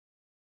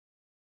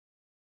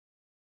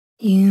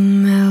You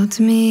melt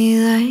me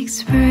like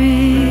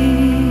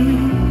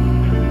spring,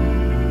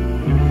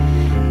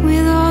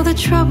 with all the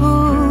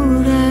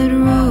trouble that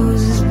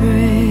roses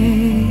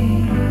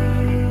bring,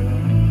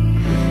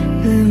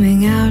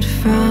 blooming out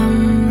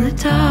from the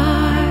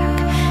dark.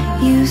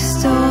 You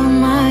stole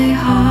my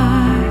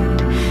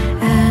heart,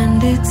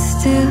 and it's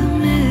still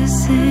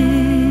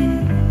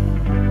missing.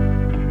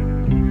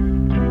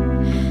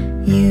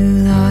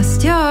 You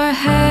lost your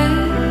head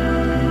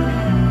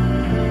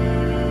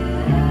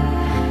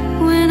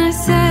when I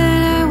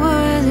said I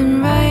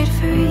wasn't right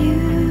for you.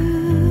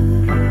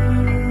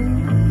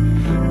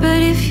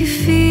 But if you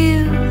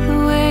feel the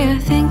way I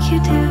think you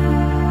do,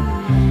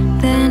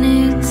 then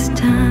it's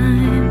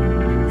time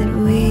that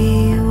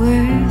we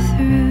were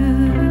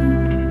through.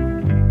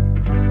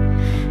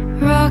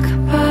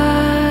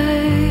 Rockabye,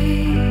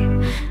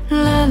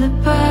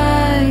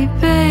 lullaby,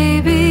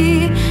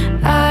 baby,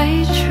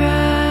 I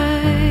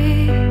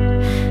tried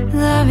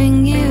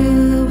loving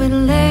you, but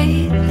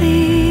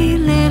lately,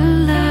 little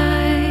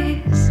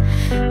lies.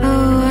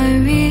 Oh, I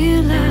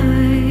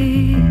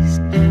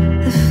realized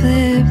the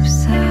flip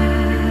side.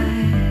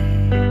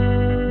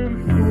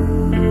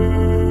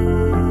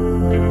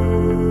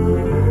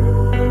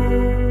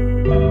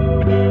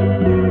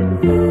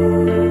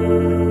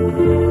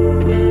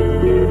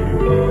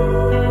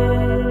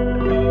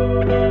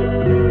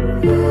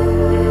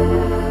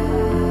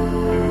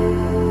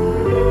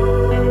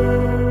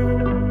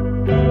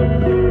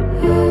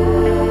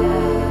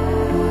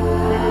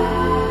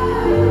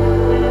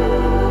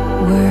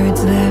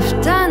 Words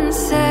left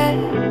unsaid,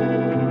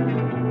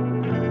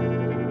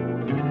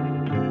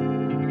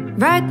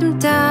 write them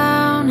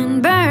down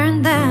and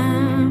burn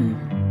them,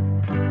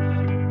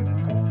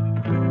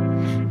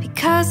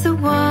 because the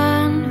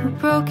one who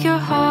broke your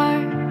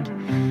heart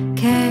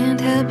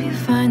can't help you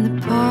find the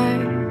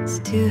parts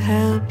to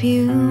help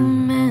you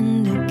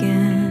mend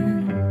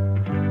again.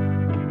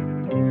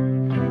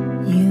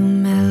 You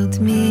melt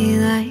me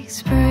like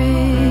spring,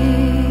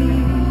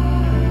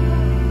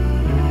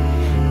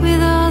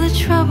 with all the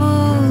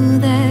trouble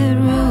that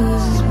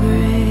roses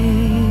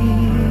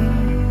bring,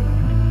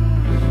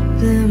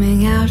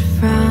 blooming out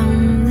from